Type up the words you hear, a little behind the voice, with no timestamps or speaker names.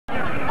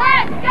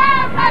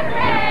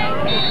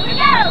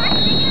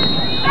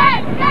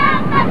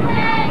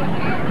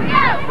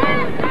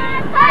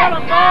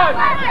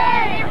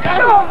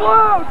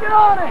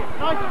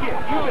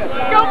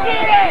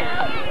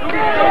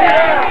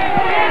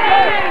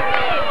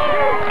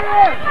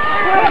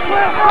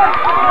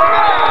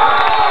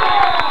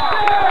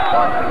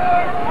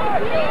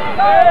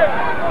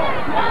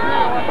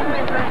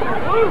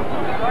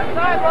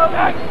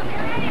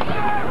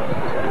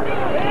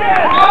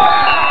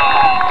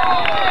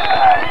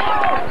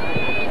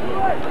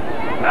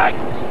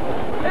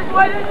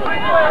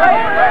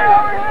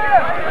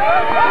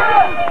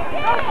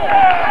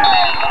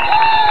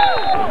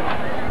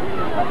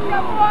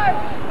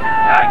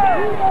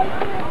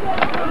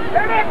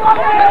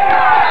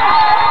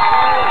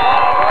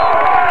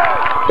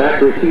Back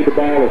to receive the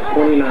ball is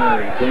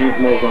 29, James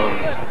Mozon.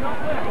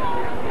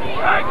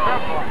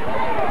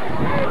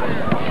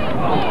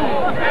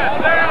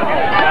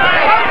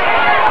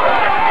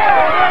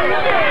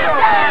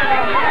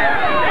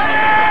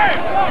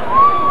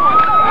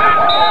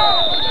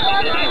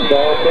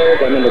 Ball carried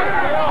by number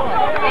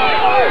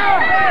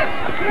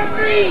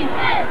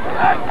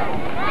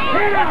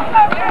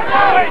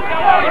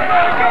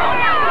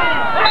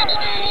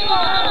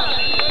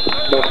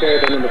ball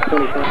carried by number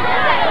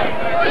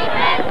 25.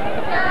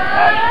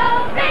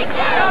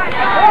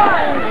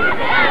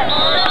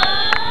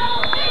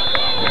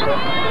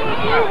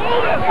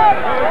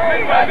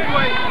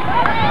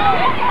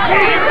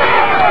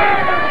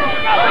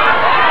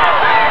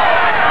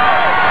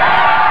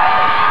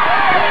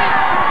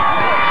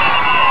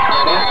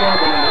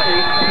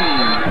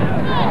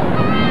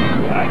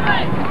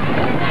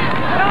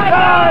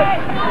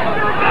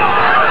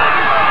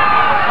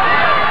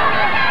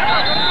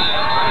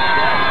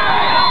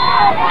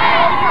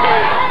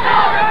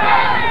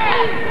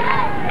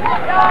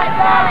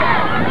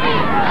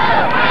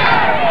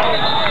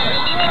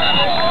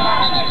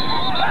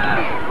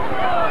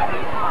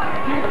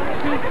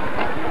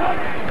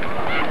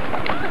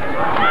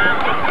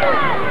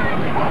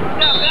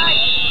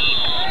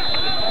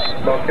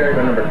 Ball carried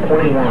by number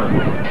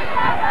 21.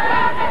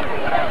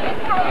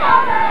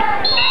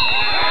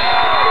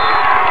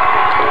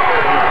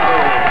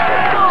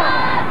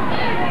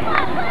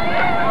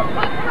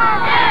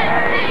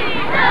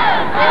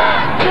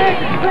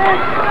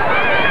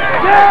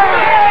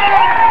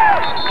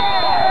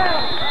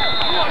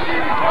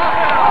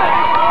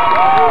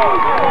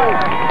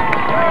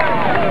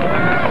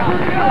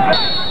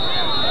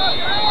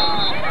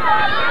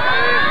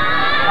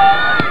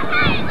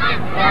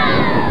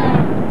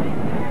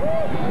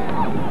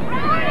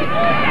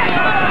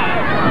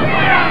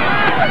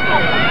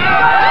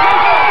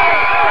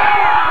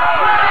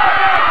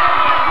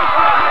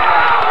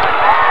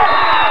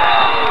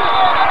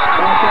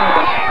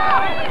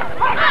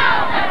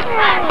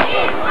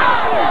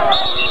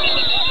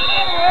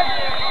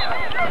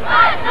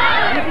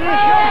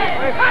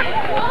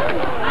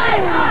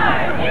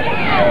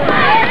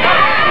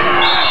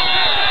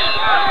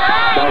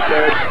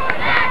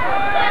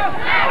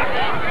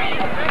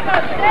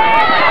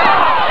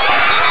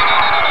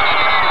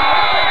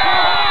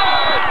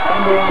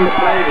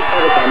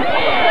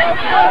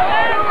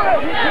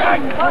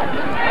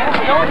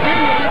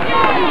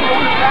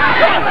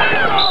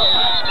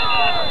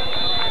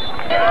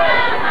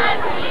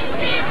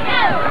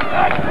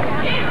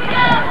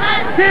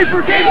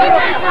 Keeper!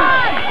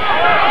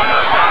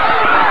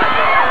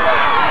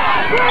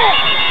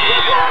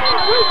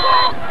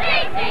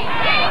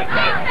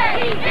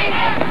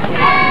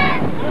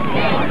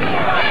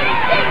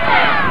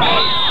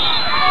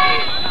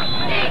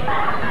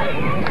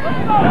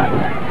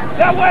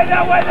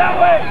 That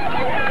way!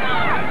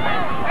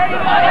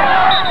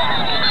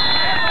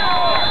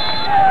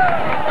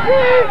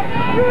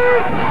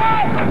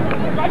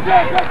 Right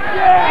there!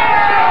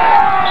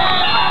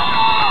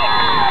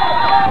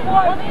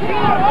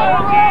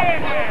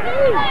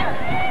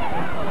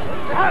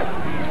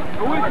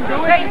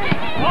 Go in!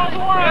 All the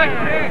way!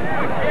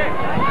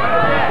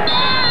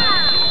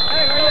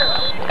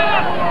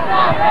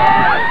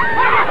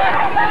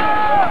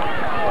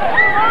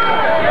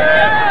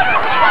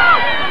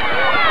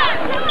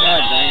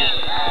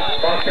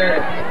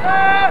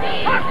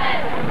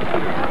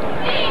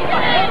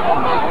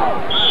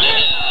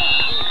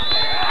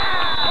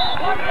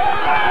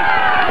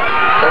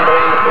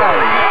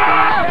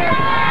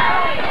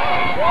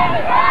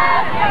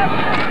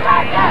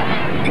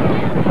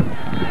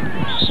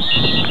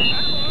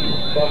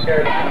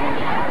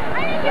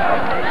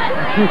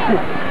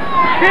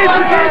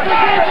 Keeper,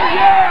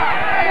 yeah!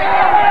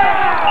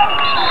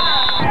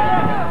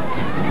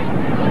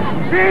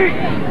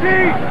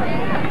 Feet!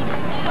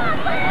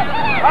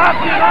 Up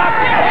it!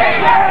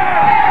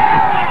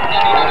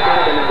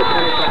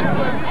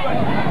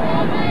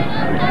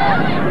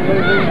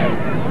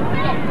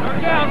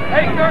 Down,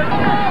 hey, Kurt!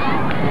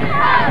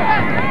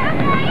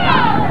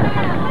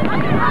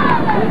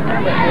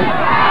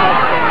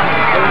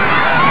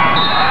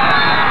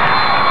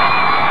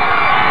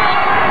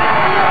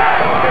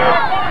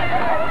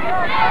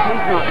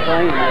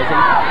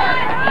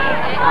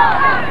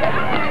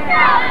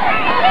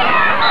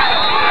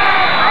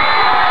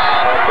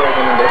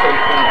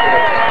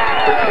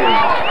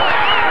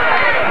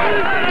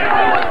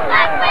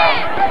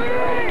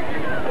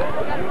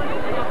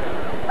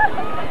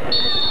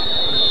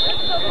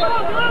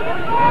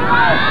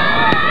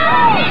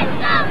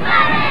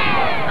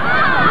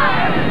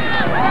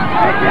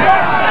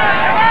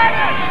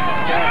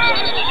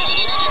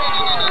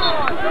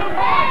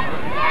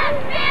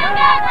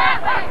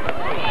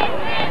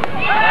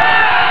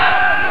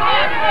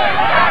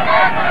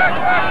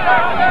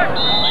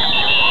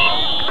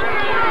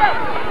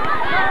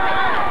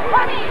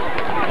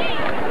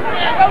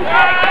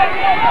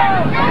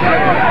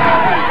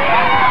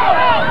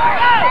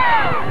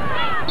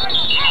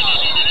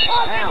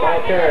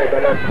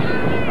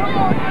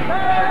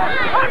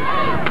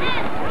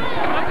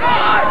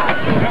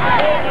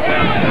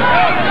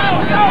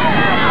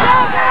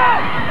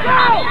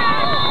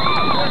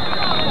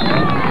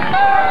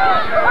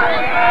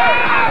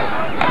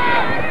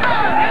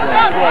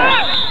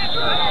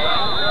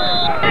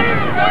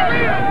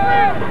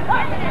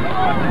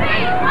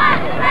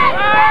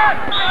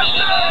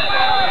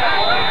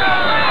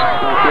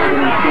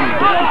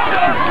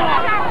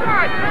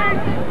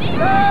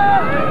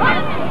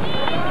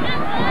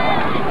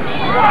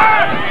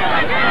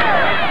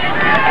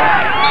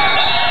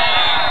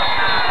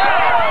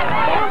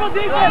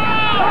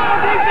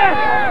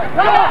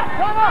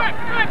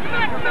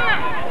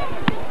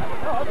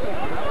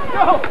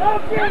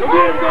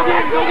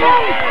 Go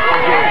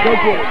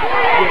get it.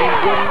 Get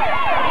him.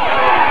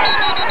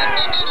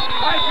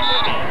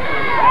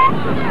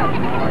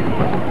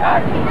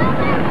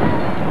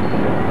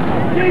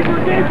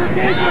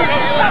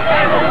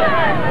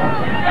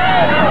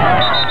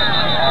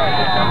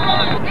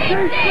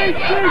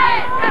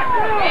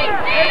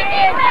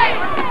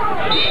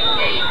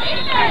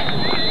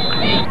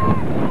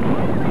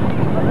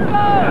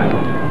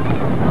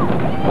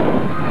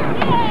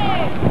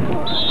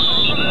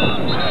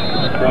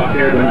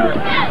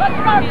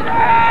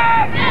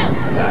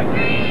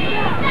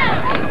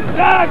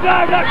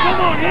 Dive,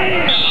 come on, hit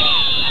it!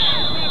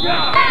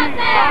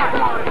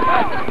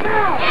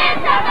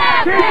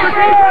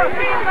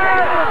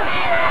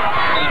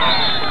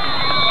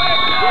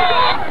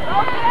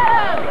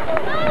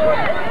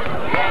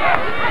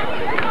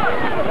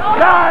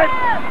 Dive!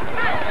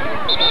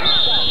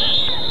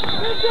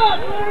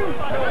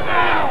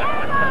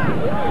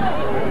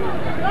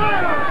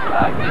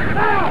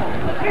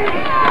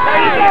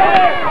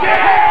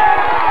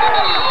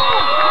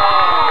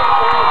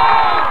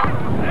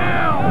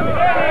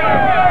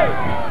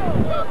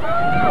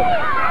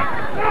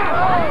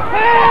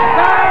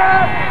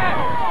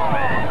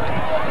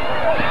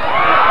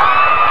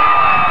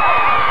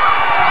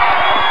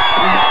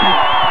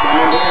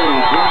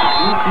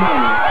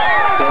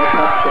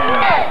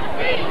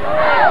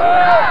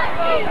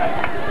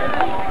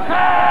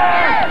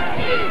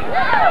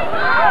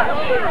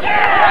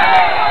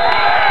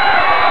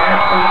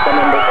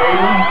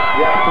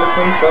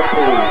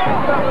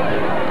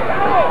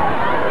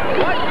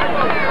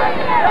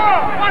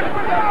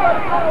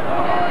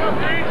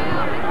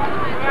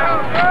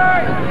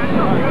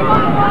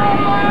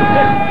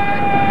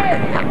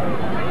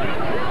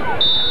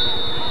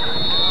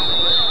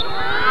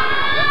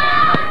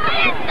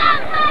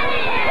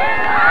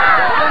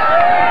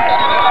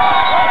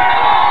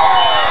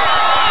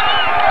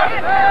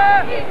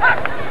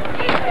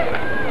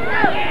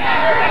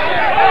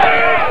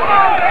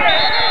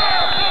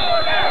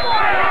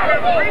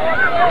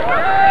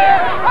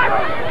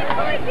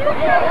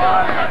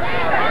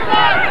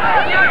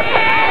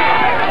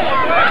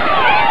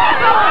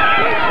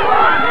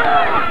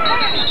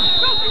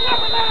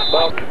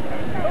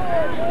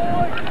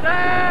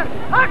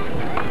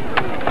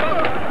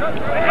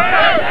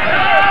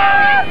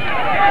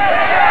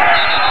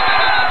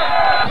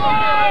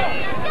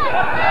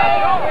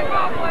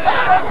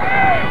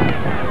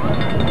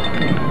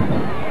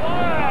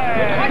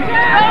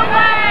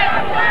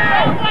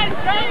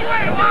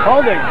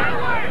 Holding.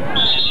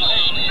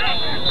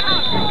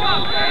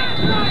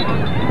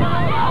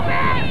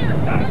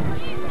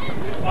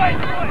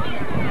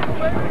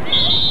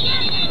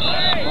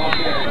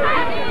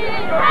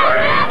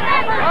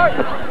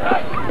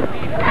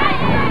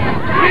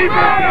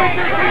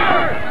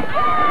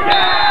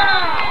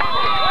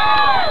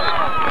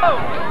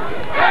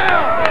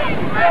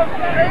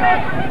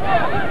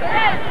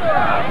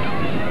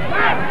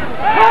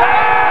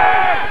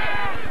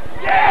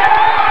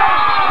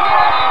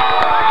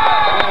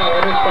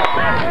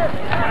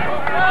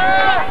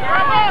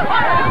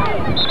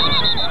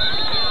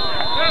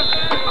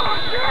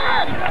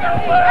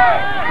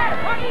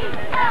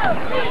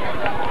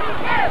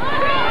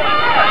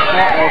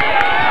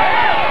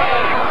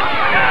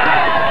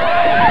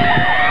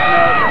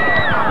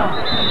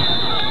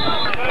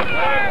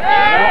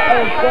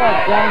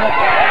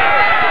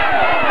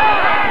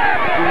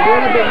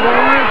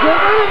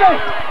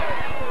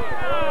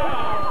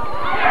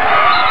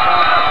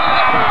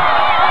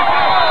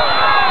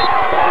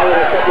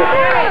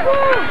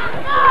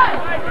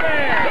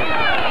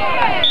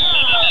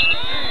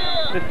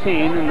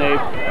 And they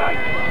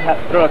have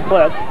to throw a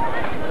clip.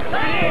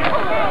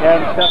 They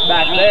have stuff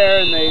back there,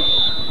 and they.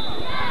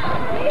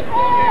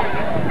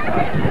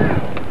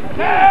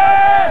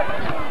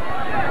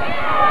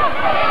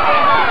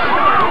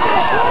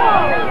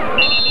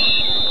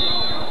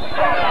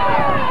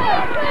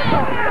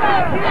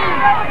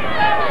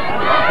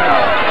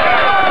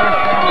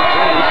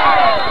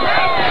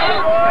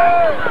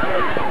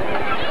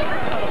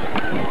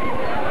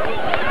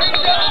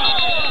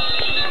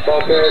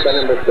 Ball carried by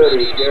number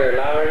 30, Gary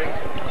Lowry.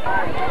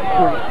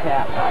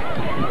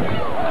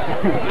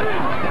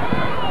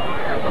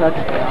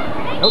 Touchdown.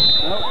 Nope.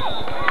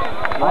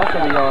 Lots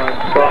of yards.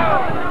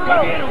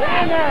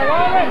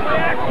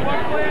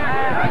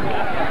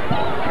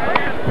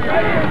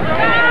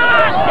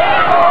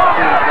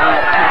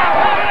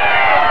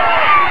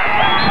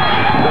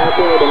 Ball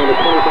carried by number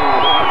 25,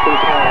 Austin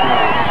Powell.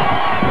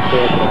 For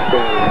a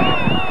touchdown.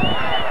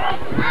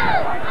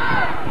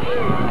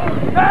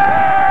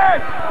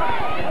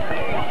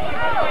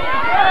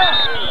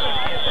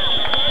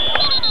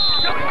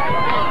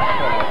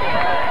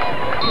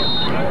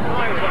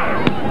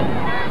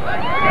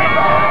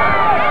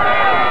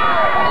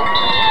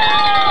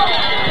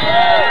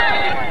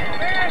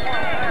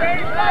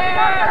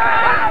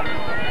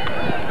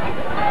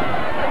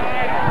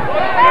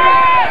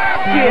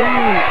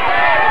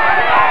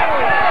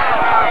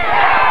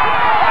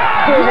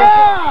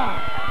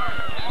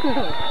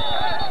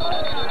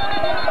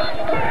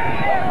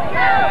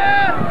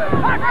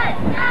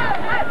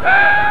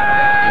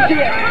 Why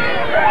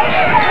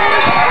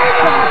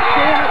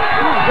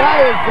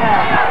is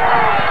that?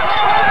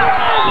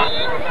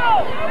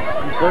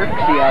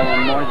 Burke's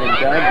yelling more than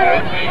Doug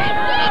is.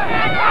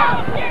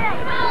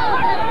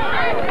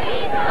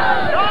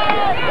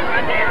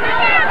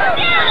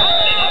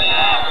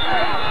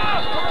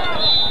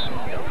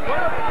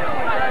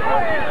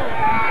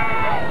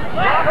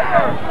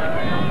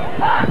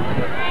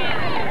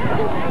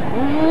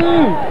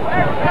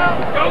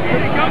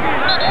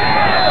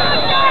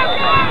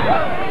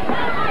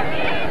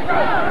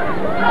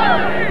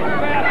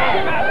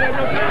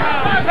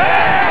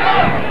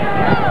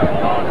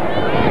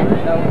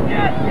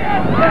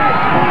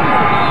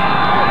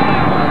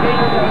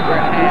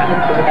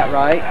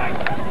 Right?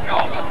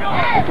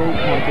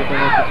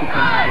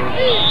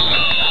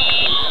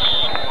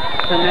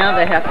 So now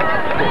they have to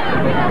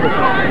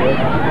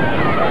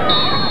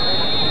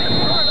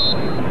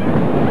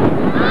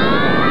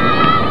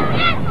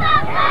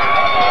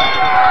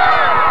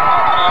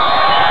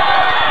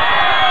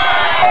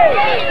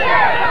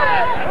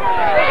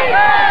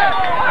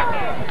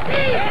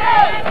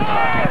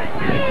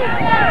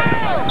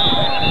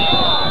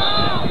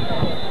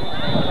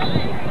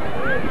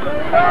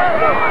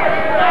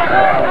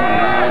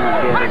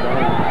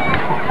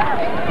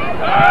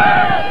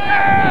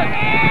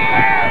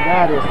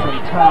That is some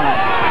time.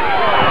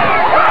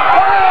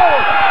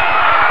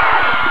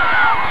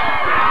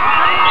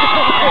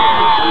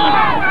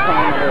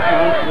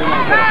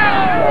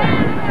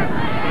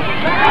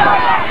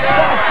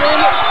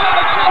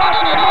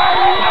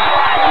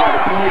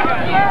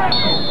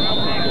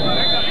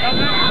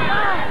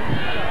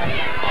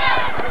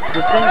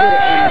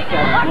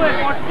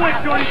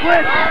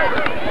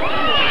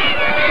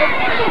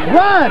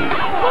 Run!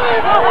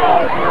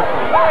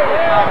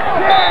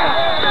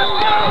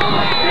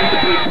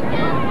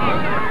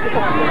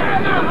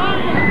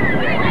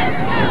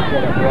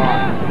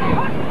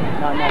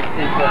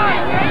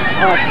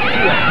 Oh,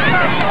 shit.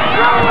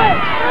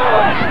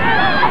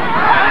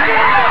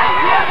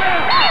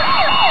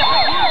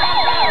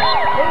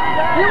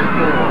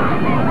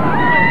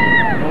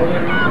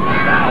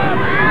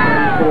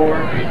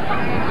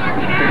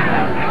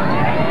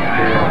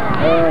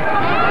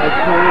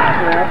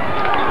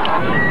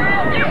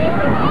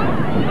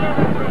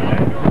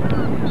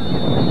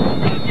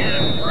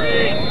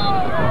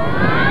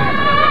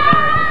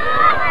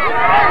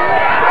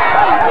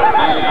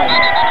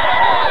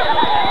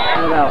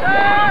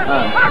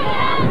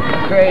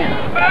 Grant,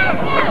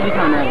 he's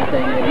on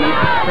everything, isn't he?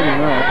 Pretty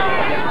much.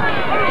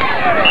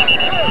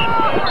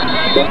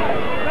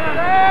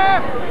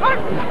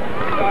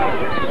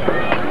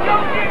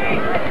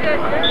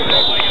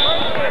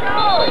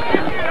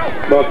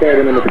 Ball carried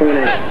him in the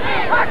 29.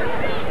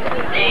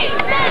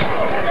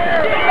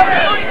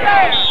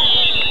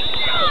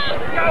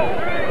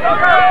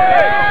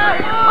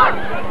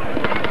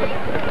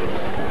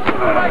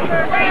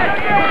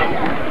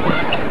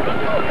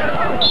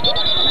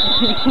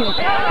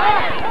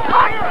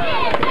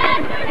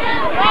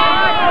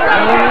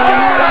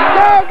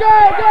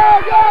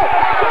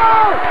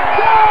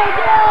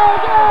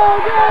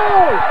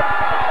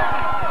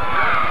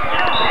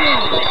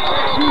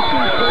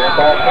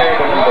 Ball carried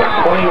to number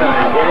 29,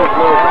 Dennis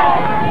Lewis.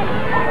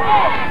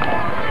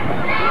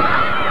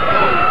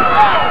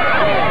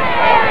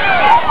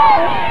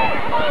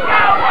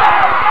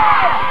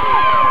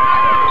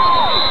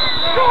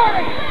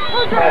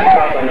 Pass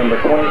caught by number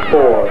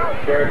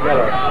 24, Jared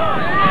Miller.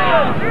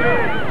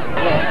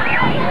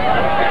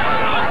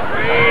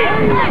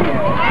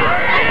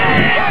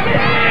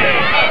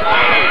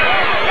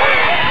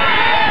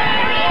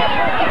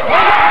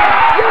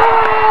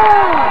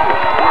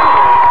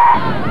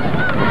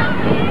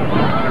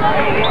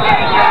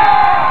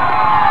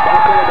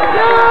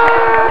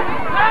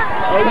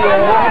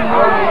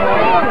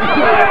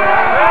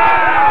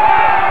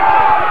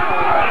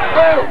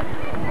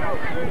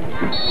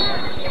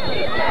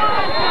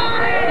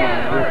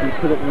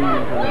 Put it in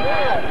your hand.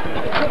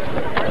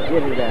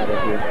 Get it out of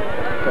here.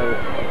 So,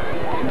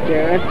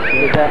 Jared,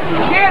 is that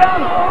him? Get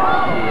him!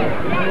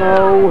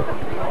 No.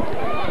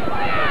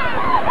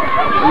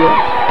 Yes.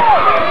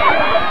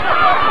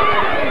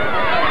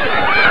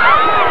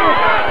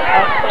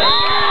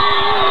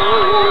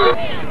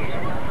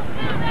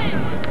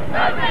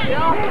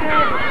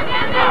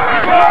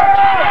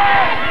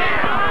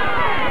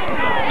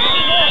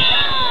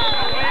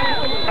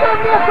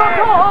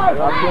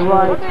 Drop and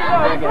right.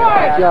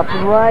 Drop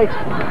and right.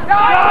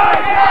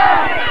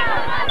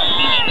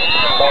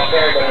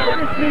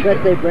 I bet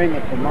they bring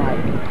it to Mike.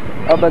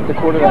 I'll bet the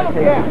quarterback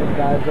takes it. This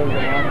guy's over the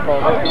line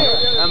called.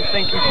 I'm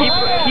thinking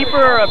keeper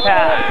or a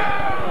pass.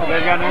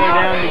 They've got another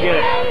down to get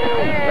it.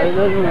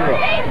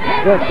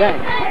 Good,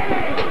 thanks.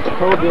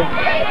 Told you.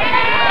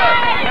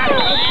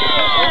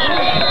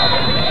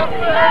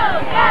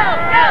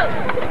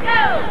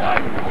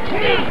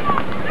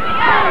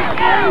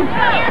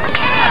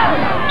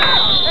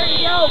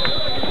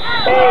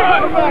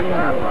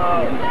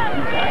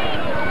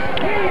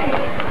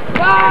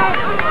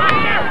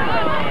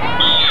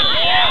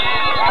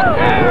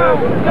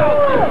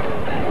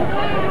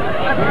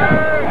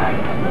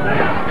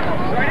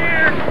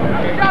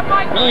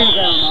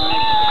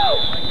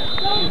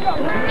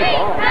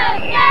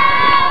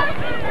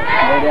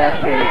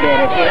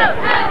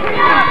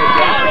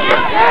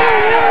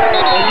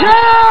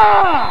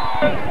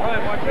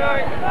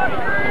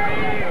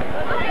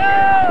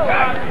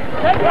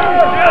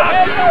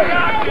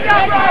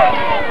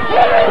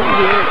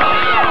 here.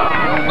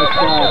 On this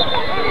side.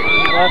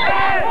 Left.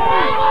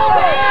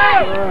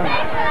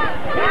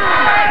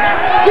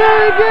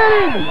 Get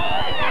him!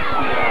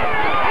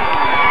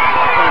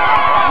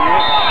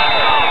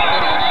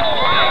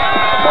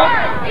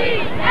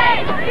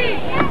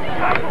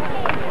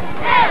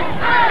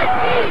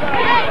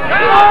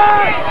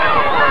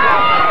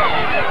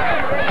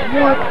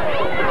 What?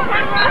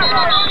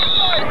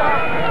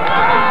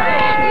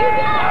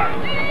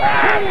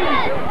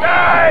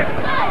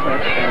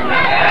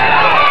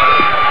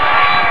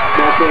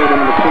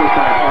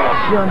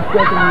 Jump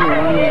second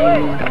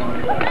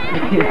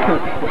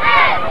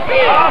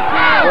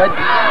What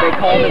they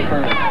call it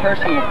for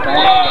personal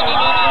foul.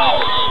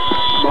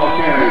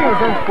 It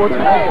was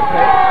unfortunate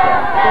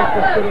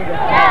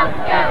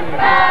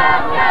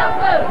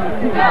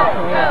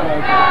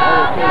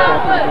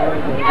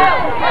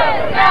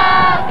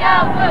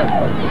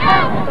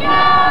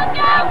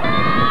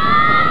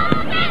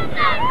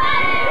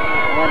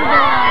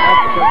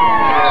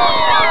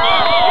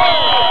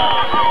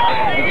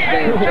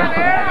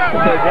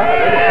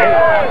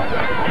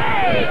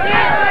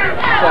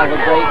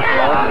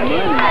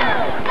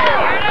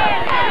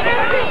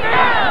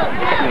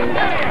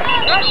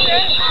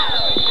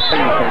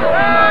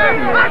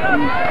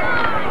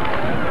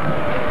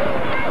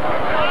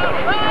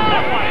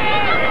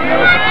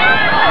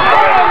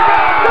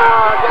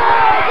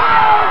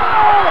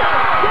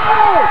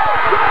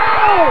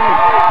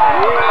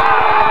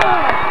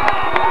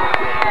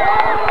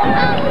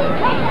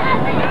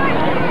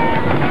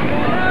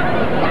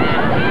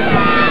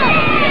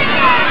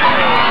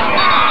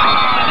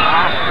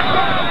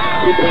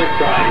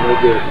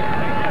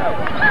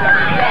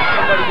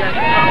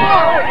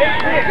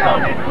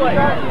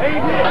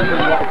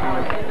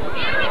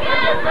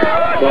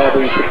Ball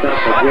being picked up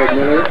by Greg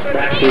Miller.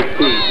 Back to his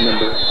feet,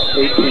 number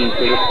 18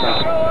 for the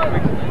stop.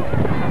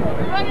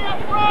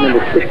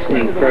 Number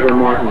 16, Trevor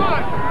Martin.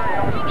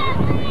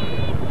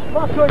 Come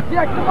on, Coach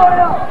Jack, come on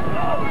out!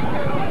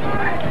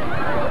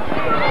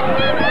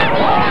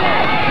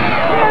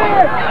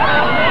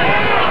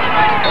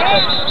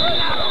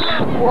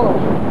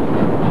 Whoa!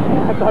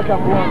 I thought I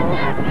won.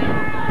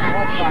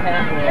 Watch my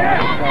halfway.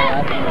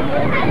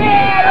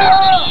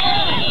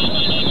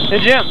 Hey,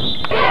 Jim.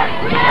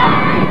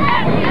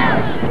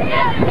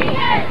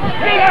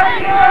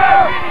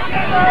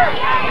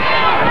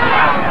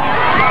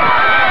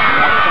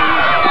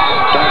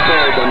 Back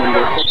there, the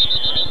number 6.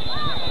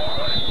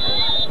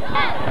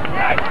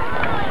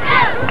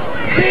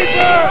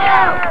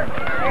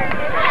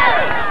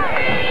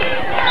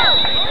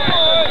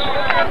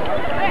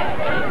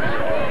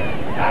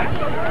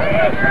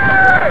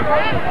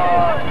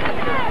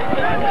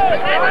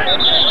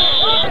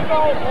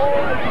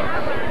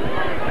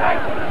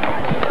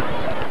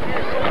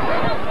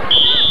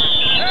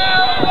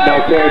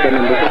 Back there, the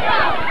number 6.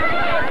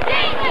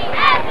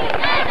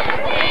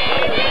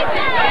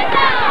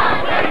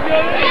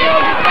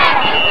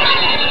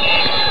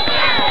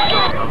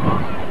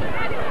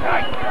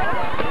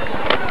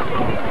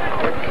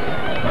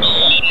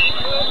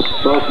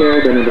 Ball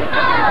carried, the number 6.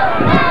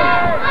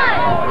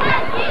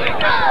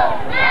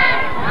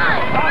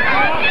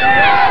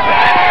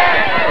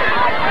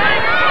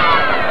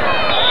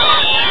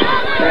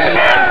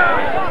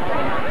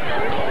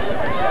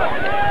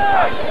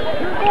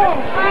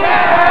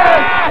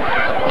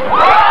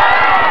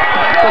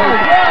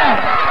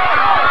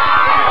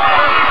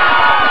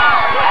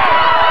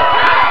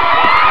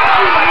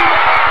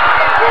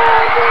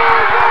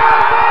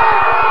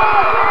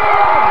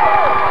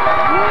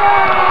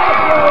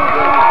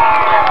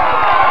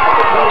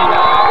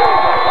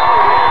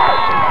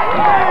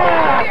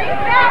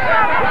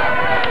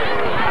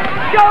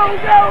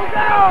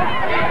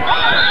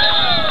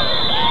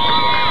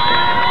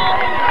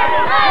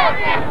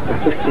 The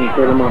 15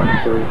 for the mark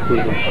for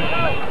receiving.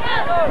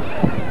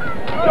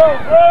 Go,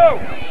 bro!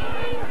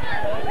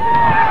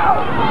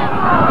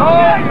 Oh,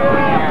 yeah!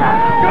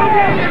 Go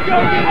get it! Go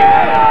get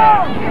it!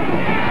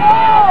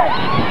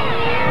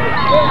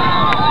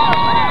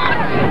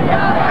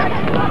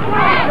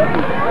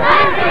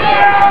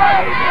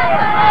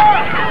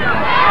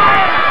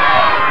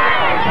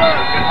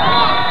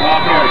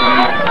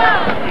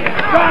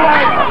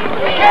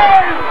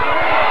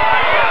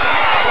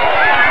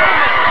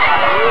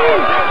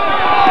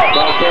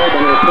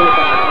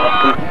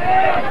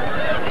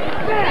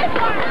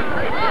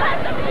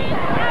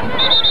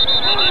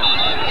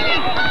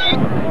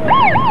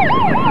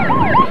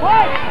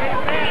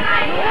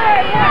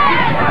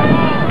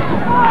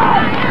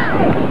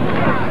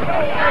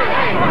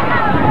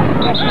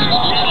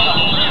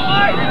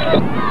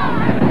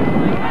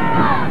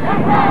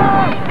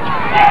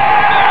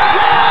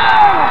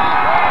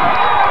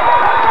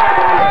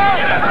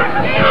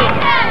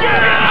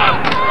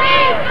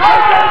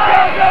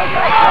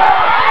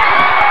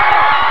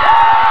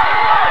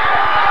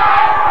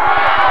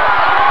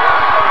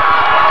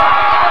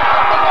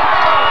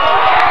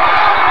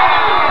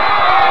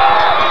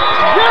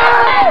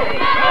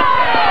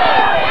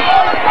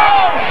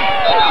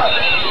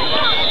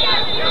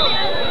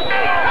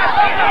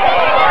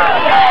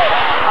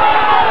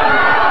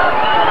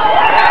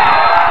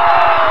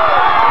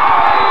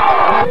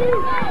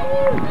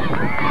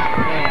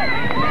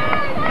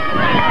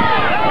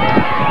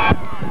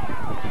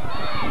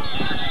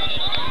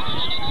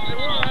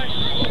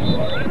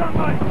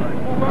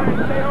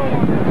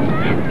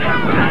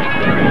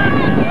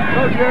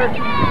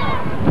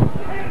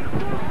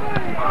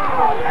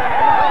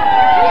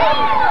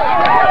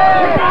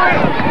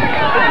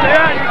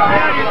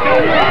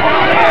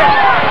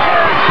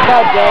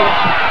 job, Jay.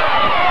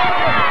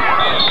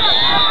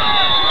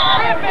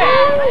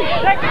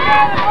 Take it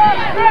down the ball,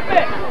 grip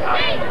it!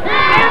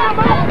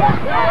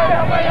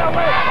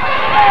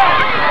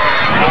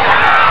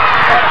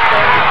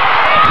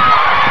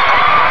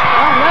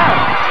 Oh no!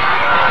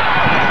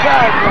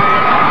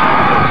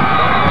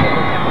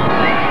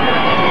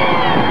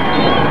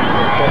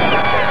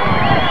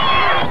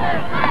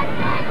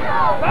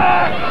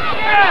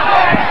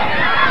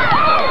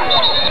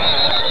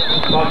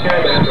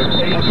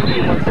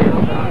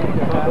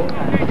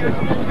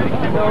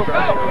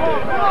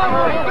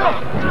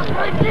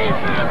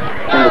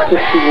 Number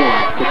 61,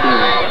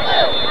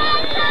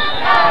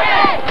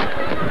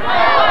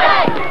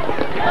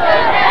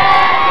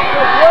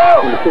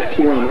 Number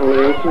 51,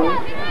 early opener.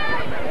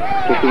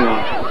 Kicking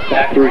off.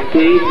 Back to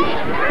receive.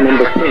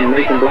 Number 10,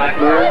 Nathan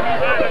Blackburn.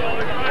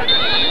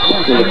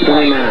 Number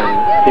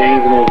 29,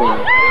 James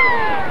Mulvine.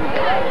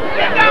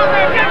 Get down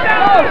there, get down!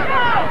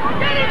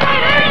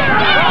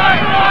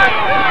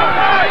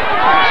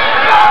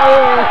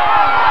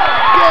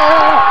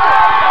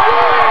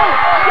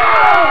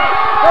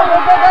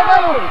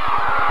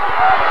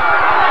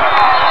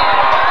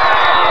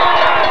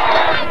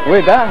 We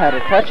about had a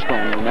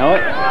touchdown, you know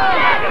it?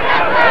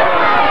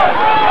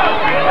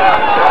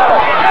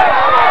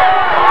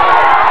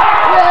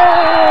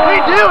 We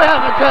do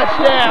have a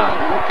touchdown!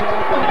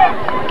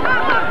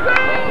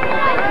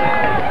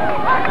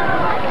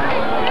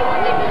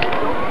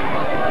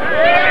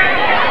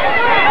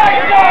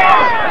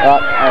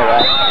 All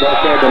right.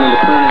 Back there, number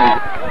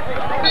 29.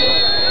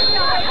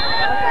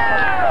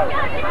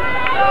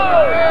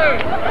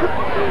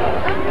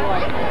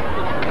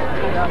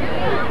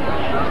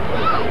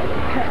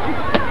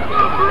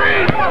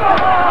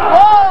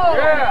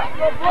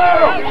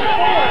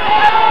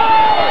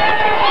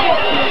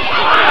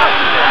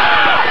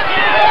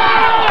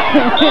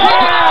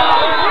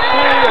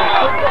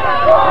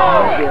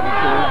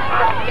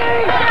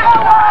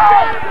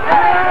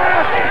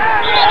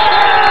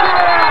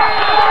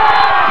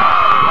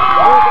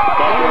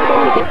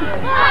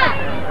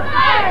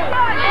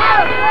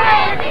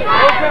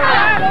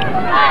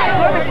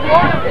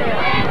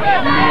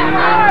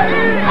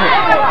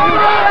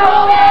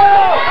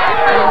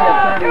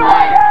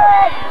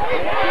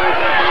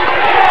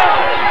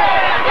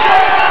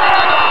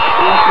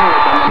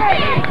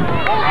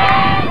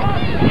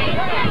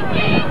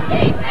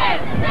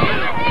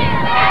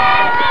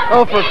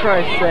 Oh, for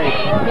Christ's sake.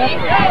 I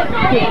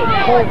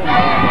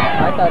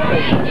thought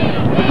they...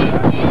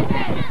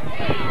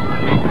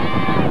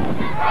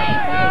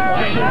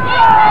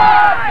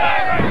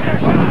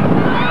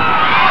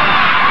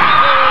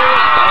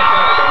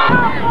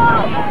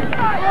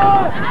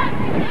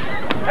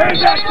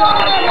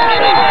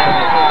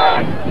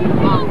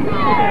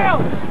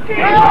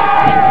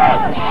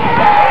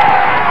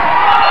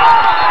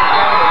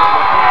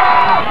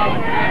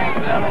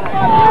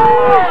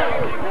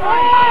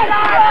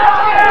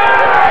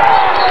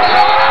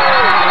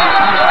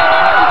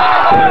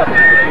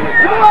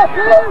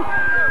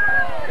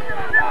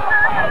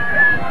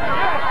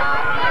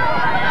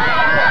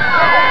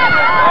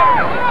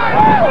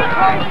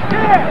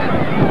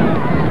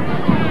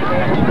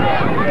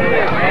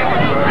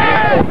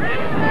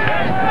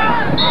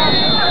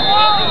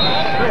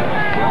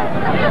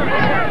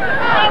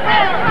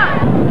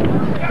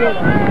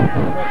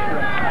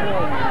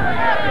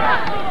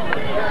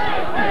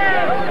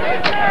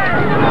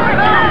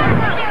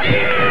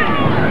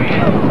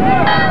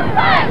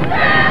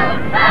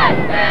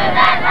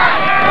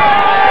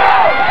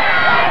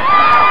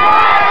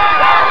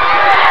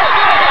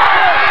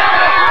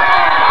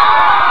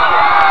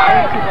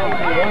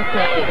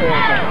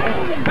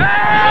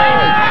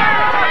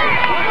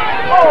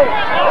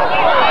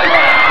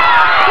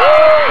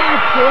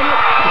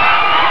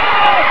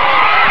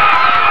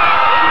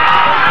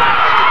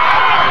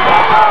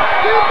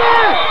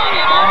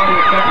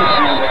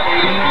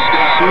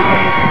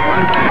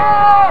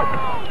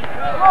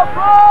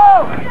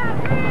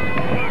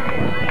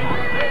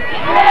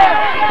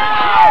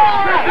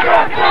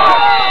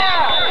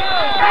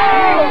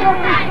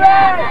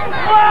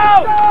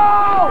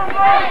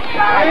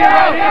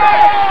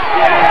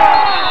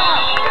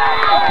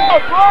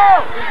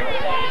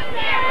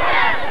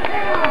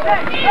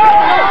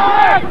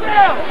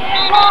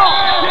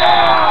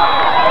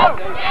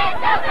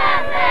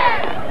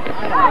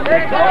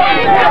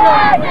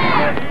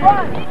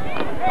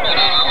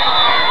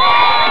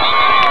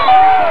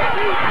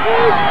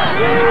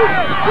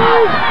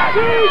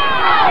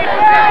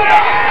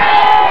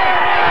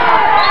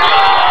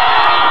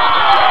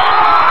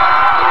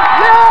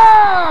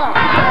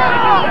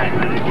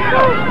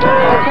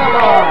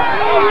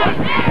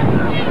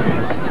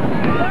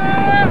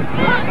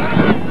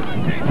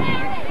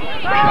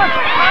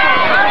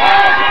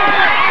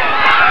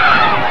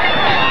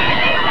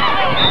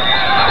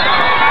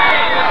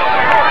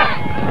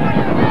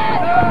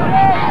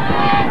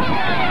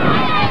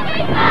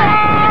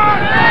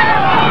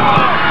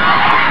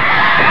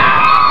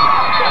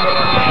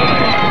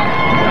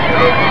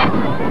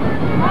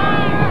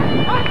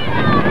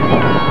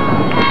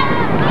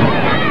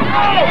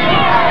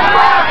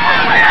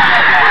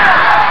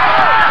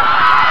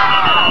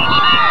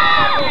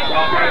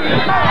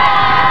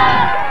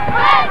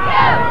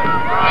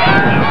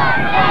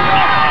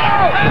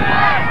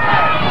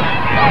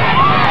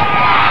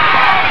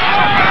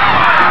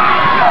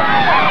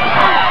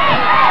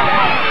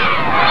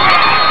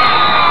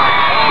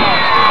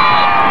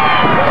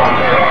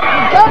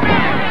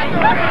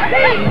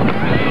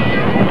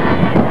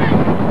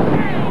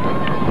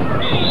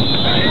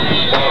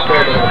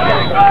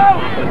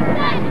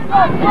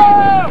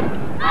 Down.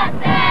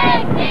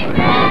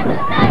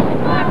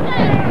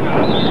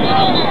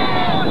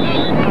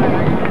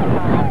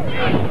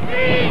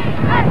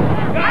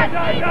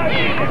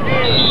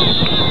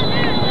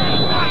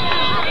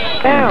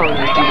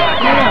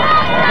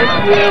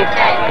 Thank you.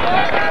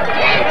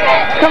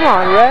 Come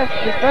on, ref.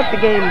 Just let the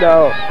game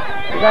go.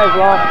 You guys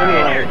lost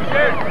anyway.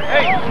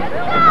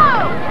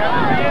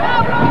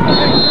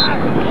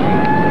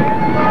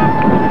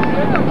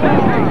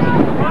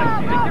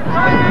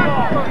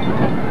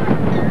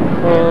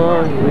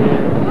 Oh,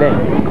 yeah.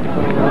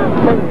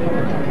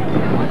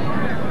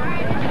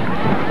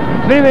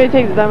 If anybody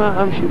takes the time out,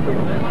 I'm shooting.